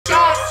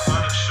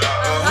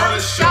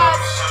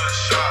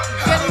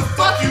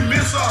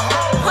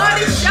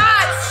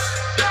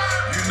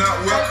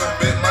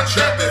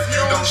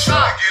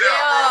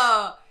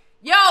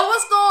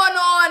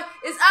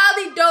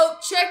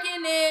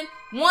checking in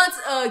once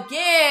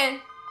again.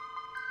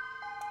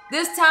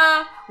 This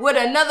time with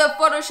another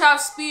Photoshop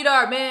speed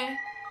art, man.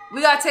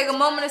 We gotta take a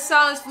moment of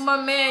silence for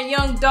my man,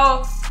 Young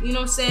Dolph. You know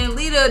what I'm saying?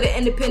 Leader of the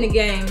independent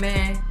game,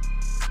 man.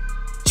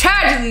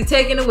 Tragically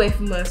taken away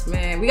from us,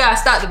 man. We gotta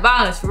stop the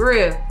violence, for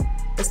real.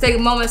 Let's take a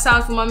moment of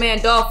silence for my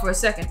man, Dolph, for a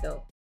second,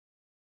 though.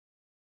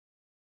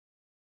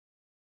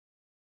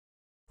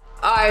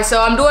 Alright,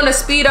 so I'm doing a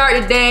speed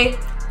art today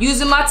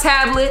using my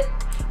tablet.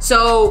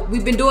 So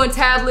we've been doing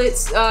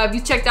tablets. If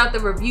you checked out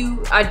the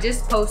review I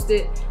just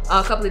posted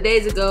a couple of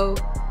days ago,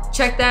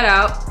 check that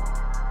out.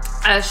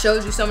 I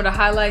showed you some of the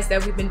highlights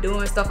that we've been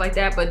doing, stuff like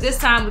that. But this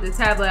time with the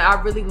tablet,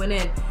 I really went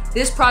in.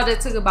 This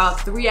project took about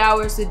 3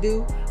 hours to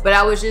do, but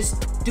I was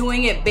just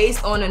doing it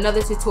based on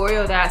another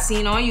tutorial that I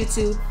seen on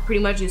YouTube.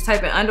 Pretty much just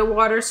typing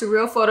underwater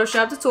surreal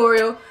Photoshop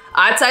tutorial.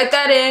 I typed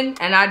that in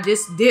and I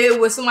just did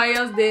what somebody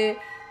else did.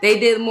 They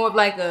did more of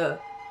like a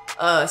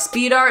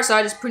speed art, so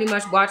I just pretty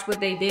much watched what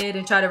they did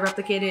and try to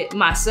replicate it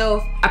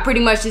myself. I pretty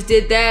much just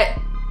did that,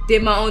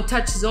 did my own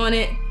touches on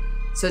it.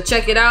 So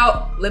check it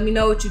out, let me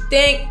know what you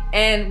think,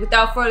 and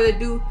without further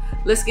ado,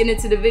 let's get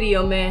into the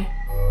video, man.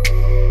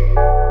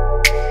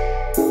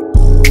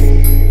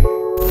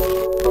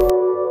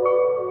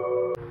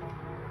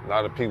 A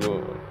lot of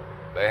people,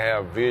 they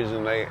have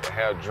vision, they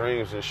have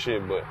dreams and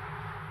shit, but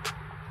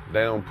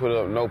they don't put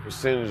up no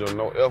percentage or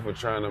no effort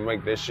trying to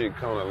make that shit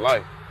come to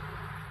life.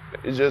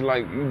 It's just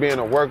like you being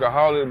a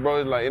workaholic, bro.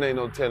 It's like it ain't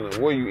no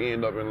telling where you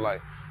end up in life.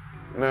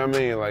 You know what I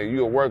mean? Like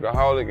you a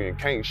workaholic and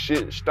can't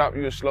shit stop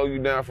you and slow you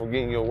down from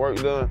getting your work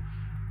done.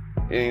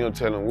 You ain't no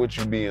telling what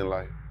you be in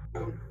life.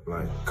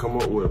 Like come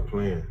up with a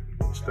plan,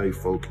 stay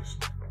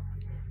focused.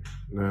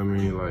 You know what I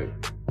mean? Like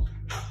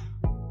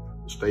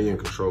stay in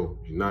control.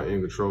 You're not in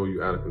control,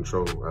 you out of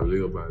control. I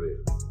live by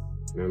that.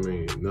 You know what I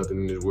mean?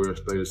 Nothing in this world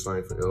stay the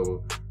same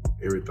forever.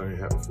 Everything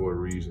happens for a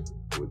reason.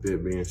 With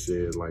that being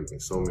said, like in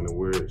so many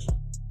words,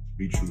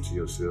 be true to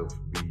yourself,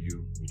 be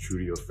you, be true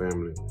to your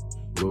family,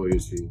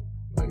 loyalty,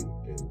 like,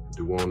 and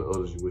do on to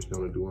others you wish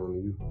them to do on to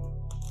you.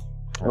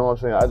 You know what I'm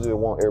saying? I just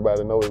want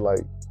everybody to know,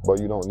 like, bro,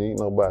 you don't need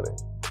nobody,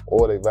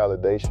 or their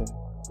validation,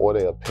 or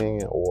their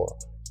opinion, or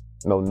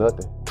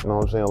nothing. You know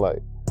what I'm saying?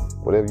 Like,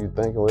 whatever you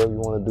think or whatever you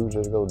want to do,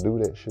 just go do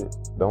that shit.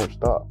 Don't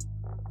stop.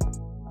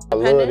 I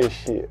love this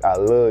shit. I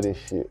love this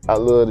shit. I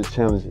love the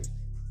challenges.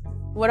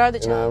 What are the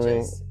challenges? You know what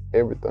I mean?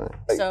 Everything.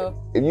 Like,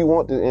 so if you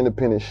want this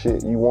independent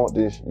shit, you want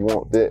this, you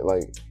want that,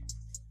 like,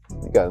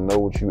 you gotta know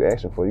what you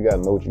asking for. You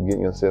gotta know what you're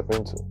getting yourself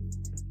into.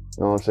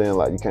 You know what I'm saying?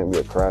 Like, you can't be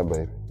a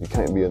crybaby. You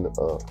can't be a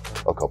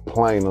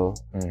complainer.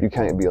 You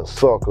can't be a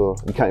sucker.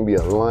 You can't be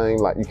a lame.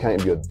 Like, you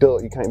can't be a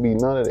duck. You can't be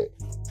none of that.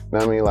 You know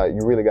what I mean? Like, you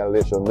really gotta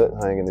let your nut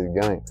hang in this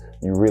game.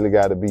 You really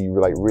gotta be,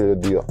 like, real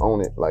deal on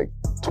it. Like,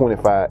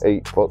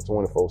 25/8, fuck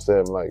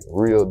 24/7, like,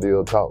 real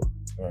deal talk.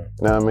 Right.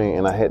 You know what I mean?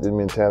 And I had this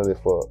mentality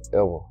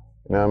forever.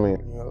 You know what I mean?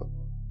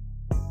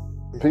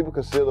 Yeah. People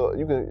consider,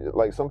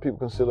 some people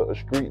consider a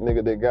street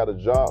nigga that got a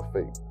job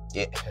fake.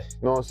 Yeah.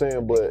 You know what I'm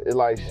saying? But it's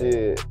like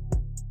shit,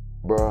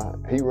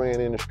 bruh, he ran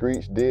in the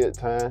streets, did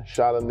time,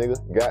 shot a nigga,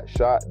 got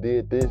shot,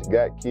 did this,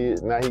 got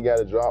kids, now he got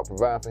a job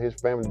providing for his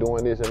family,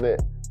 doing this and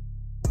that.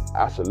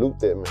 I salute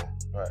that man.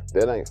 Right.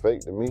 That ain't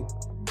fake to me.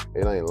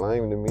 It ain't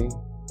lame to me.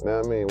 You know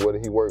what I mean? Whether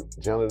he work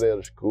janitor at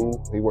a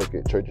school, he work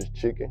at Church's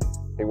Chicken,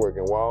 he work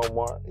in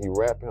Walmart, he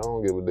rapping, I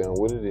don't give a damn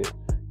what it is.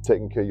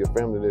 Taking care of your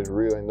family that's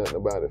real, ain't nothing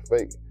about it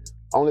fake.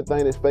 Only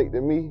thing that's fake to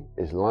me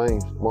is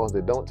lames. Ones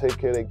that don't take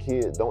care of their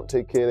kids, don't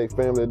take care of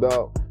their family,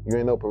 dog. You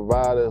ain't no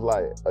providers.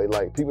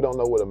 Like people don't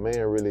know what a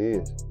man really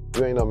is.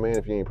 You ain't no man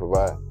if you ain't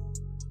provide.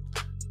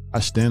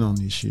 I stand on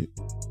this shit.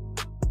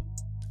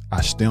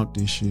 I stamp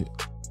this shit.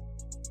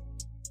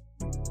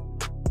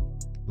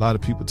 A lot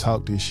of people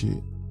talk this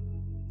shit.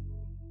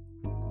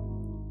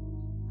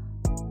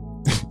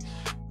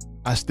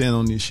 I stand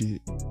on this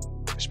shit.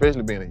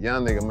 Especially being a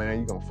young nigga, man,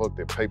 you gonna fuck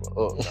that paper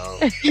up,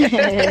 dog. You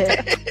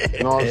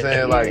know what I'm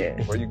saying?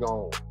 Like, bro, you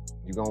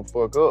gonna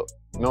fuck up.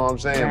 You know what I'm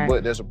saying? Right.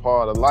 But that's a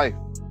part of life.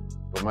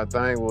 But my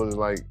thing was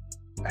like,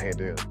 I had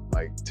to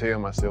like tell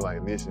myself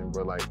like, listen,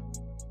 bro, like,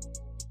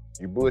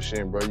 you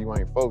bullshitting, bro. You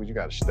ain't focused. You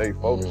gotta stay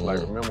focused.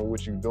 Like, remember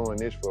what you doing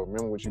this for.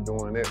 Remember what you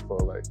doing that for.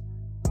 Like,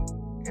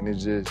 and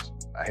it's just,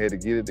 I had to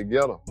get it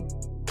together.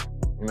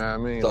 You know what I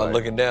mean? Start like,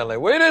 looking down like,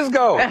 where this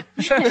go?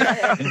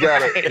 you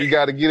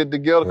gotta get it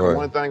together. Cause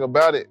one thing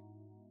about it,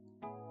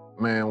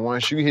 man,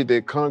 once you hit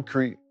that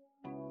concrete,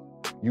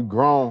 you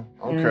grown.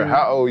 I don't care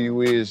how old you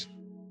is,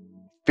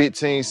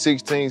 15,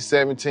 16,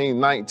 17,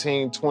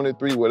 19,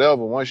 23,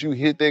 whatever. Once you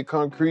hit that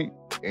concrete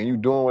and you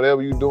doing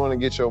whatever you doing to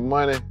get your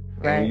money,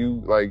 and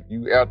you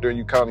out there and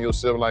you calling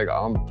yourself like,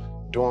 I'm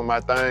doing my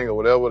thing or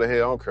whatever the hell, I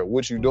don't care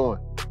what you doing.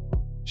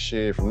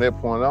 Shit, from that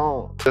point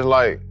on, it's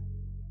like,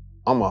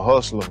 I'm a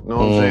hustler, you know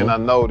what I'm saying? I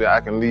know that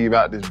I can leave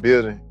out this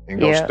building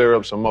and go stir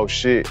up some more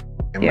shit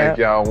and make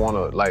y'all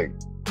wanna like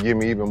give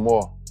me even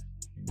more.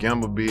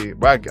 Gamble big,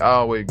 but I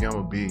always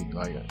gamble big.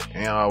 Like, I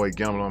ain't always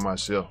gamble on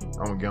myself.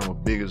 I'm gonna gamble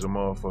big as a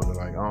motherfucker.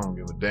 Like, I don't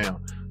give a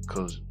damn,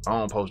 cause I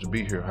don't supposed to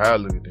be here. How I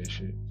look at that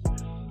shit.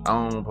 I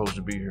don't supposed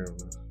to be here,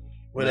 bro.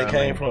 Where they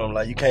came from?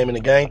 Like you came in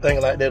the gang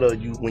thing like that, or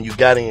you when you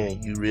got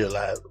in, you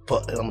realized,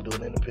 fuck that, I'm gonna do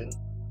it independent?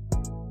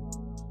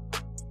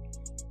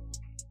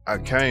 I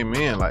came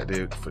in like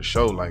that for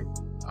sure. Like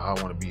I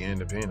want to be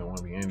independent.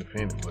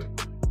 But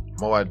the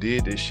more I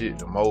did this shit,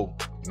 the more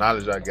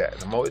knowledge I got.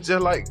 The more it's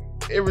just like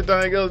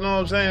everything else. Know what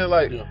I'm saying?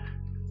 Like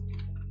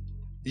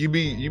you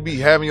be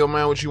having your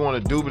mind what you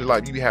want to do, but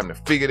like you be having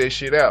to figure that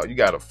shit out. You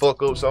gotta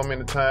fuck up so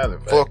many times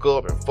and fuck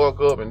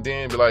up and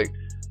then be like,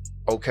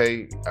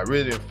 okay, I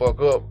really didn't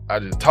fuck up. I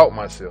just taught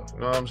myself.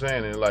 You know what I'm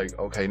saying? And like,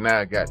 okay, now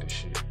I got this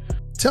shit.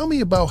 Tell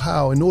me about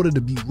how, in order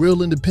to be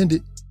real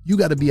independent, you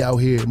got to be out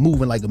here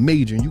moving like a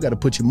major, and you got to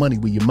put your money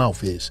where your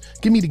mouth is.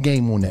 Give me the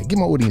game on that. Give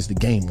my audience the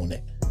game on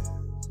that.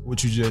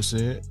 What you just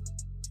said.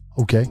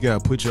 Okay. You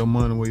gotta put your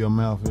money where your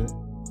mouth is.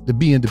 To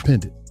be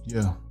independent.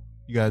 Yeah.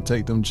 You gotta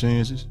take them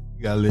chances.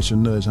 You gotta let your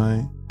nuts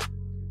hang.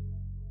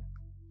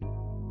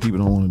 People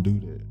don't want to do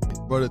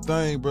that. But the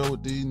thing, bro,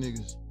 with these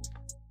niggas,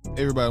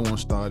 everybody want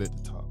to start at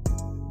the top.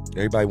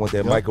 Everybody want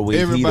that microwave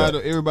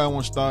heater. Everybody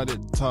want to start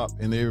at the top,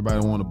 and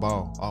everybody want to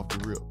ball off the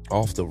rip.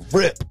 Off the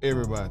rip.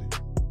 Everybody.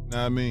 Know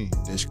what I mean?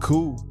 That's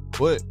cool,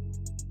 but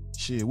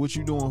shit, what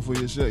you doing for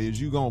yourself? Is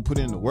you gonna put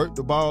in the work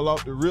to ball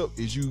off the rip?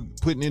 Is you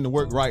putting in the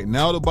work right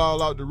now to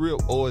ball off the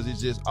rip? Or is it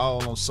just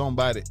all on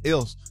somebody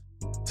else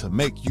to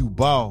make you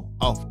ball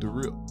off the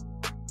rip?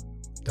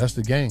 That's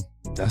the game.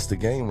 That's the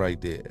game right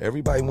there.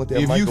 Everybody want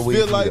that if microwave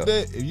you feel heater. like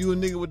that, if you a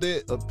nigga with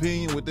that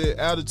opinion, with that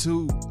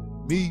attitude,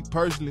 me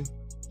personally,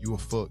 you a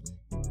fuck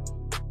me.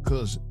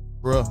 Cause,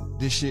 bruh,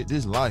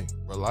 this life,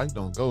 bruh, life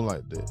don't go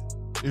like that.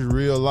 It's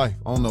real life.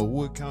 I don't know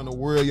what kind of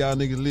world y'all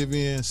niggas live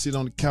in, sit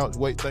on the couch,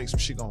 wait, think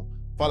some shit gonna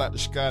fall out the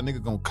sky,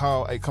 nigga gonna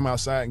call, hey, come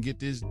outside and get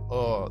this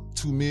 2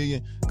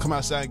 million, come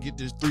outside and get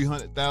this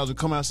 300,000,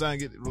 come outside and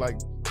get it, like,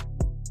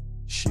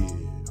 shit,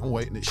 I'm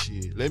waiting that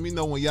shit. Let me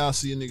know when y'all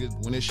see a nigga,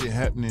 when that shit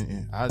happening,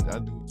 and I do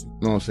it too. You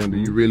know what I'm saying? Do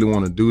you really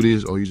want to do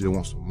this or you just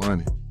want some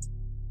money?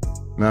 You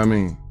know what I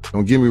mean?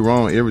 Don't get me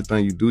wrong,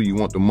 everything you do, you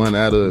want the money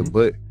out of it,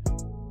 but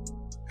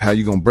how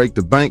you gonna break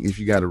the bank if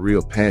you got a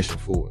real passion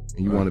for it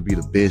and you want to be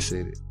the best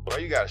at it? Bro,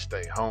 you gotta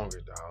stay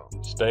hungry,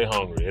 dog. Stay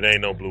hungry. It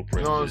ain't no blueprint.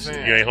 You know what I'm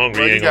saying? You ain't hungry,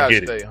 bro, you ain't gonna get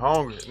it. You gotta stay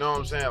hungry. You know what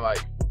I'm saying?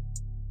 Like,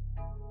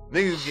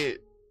 niggas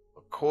get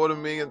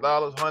 $250,000,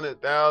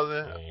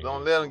 100,000.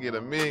 Don't let them get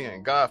 $1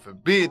 million. God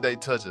forbid they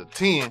touch a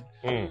 10.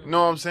 You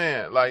know what I'm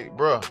saying? Like,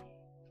 bro,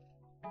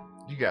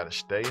 you gotta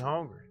stay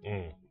hungry.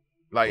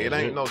 Like, it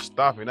ain't no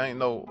stop. It ain't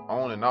no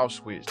on and off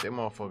switch. That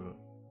motherfucker,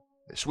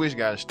 the switch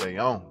gotta stay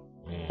on.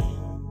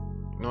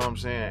 You know what I'm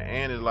saying?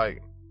 And it's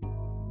like,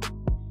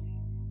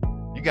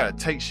 you gotta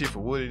take shit for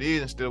what it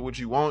is instead of what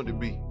you want it to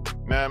be. You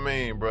know what I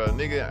mean, bro?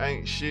 Nigga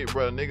ain't shit,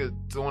 bro. Nigga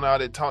doing all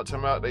that talk to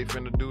him out, they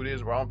finna do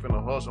this, bro. I'm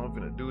finna hustle, I'm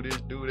finna do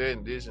this, do that,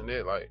 and this and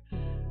that. Like,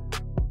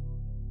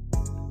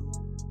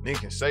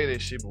 nigga can say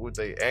that shit, but what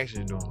they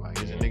actually doing?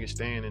 Like, is a nigga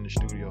staying in the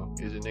studio?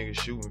 Is a nigga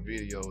shooting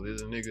videos?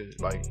 Is a nigga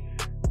like,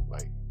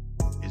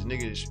 is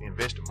niggas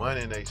investing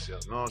money in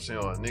themselves? You know what I'm saying?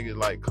 Or a nigga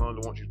like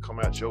constantly want you to come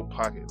out your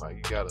pocket. Like,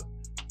 you gotta,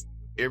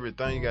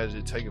 everything you gotta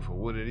just take it for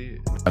what it is.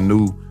 I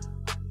knew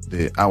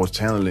that I was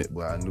talented,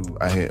 but I knew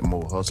I had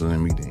more hustle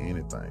in me than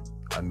anything.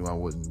 I knew I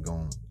wasn't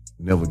gonna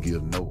never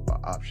give no an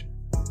option.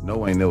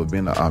 No ain't never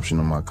been an option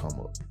on my come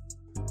up.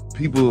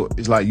 People,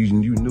 it's like you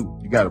knew.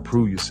 You gotta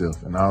prove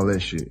yourself and all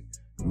that shit.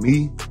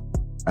 Me,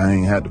 I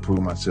ain't had to prove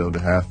myself to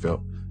how I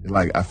felt. It's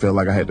like I felt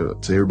like I had to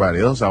everybody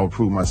else I would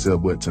prove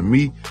myself, but to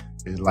me,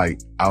 it's like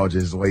I was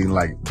just waiting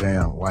like,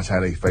 damn, watch how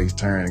they face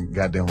turn and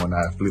goddamn when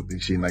I flip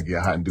this shit and I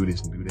get hot and do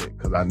this and do that.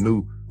 Cause I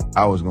knew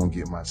I was gonna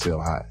get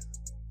myself hot.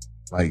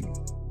 Like,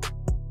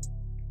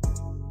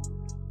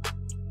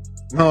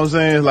 you know what I'm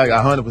saying? Like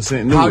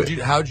 100%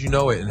 knew How'd you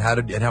know it, and how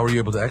were you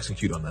able to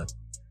execute on that?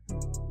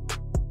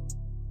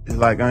 It's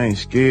like I ain't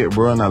scared,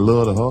 bro, and I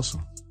love the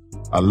hustle.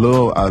 I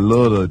love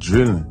the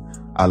adrenaline.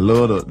 I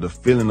love the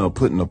feeling of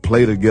putting the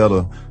play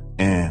together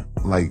and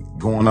like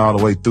going all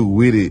the way through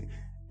with it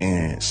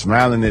and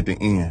smiling at the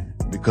end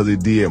because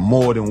it did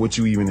more than what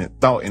you even had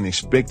thought and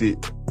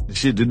expected the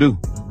shit to do.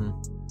 You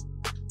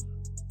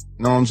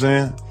know what I'm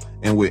saying?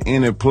 And with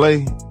any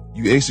play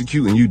you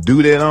execute and you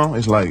do that on,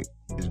 it's like,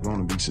 it's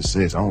gonna be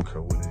success. I don't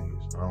care what it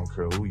is. I don't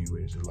care who you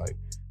is. It's like,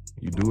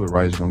 you do it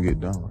right, it's gonna get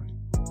done right.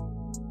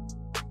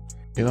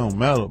 It don't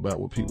matter about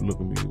what people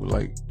look at me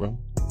like, bro.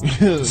 You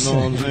know what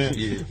I'm saying?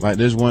 Yeah. Like,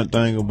 there's one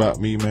thing about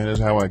me, man. That's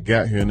how I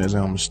got here, and that's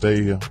how I'm gonna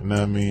stay here. You know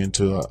what I mean?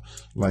 Until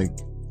like,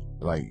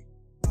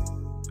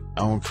 I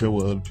don't care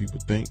what other people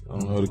think. I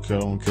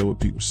don't care what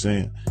people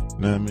saying. You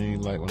know what I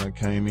mean? Like, when I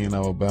came in, I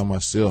was by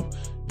myself.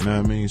 You know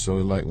what I mean? So,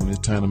 like, when it's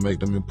time to make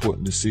them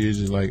important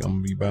decisions, like, I'm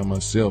gonna be by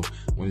myself.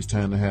 When it's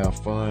time to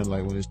have fun,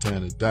 like, when it's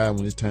time to die,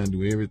 when it's time to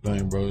do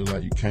everything, bro, it's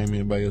like, you came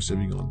in by yourself,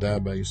 you're gonna die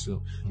by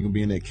yourself. You're gonna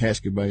be in that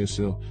casket by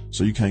yourself.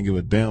 So you can't give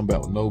a damn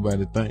about what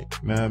nobody think.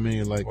 You know what I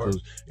mean? Like,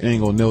 cause it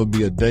ain't gonna never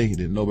be a day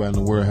that nobody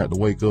in the world had to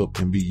wake up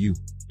and be you.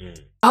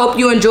 I hope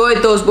you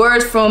enjoyed those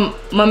words from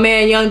my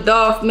man, Young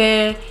Dolph,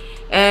 man.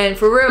 And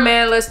for real,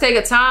 man, let's take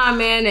a time,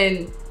 man,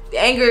 and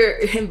anger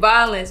and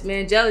violence,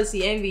 man,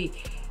 jealousy, envy,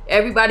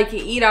 everybody can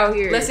eat out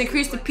here. Let's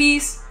increase the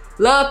peace,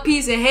 love,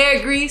 peace, and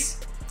hair grease.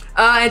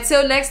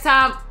 Until next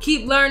time,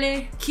 keep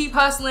learning, keep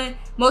hustling.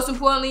 Most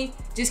importantly,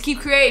 just keep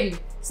creating.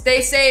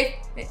 Stay safe.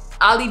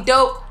 Ali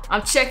Dope,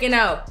 I'm checking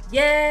out.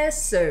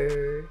 Yes,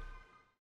 sir.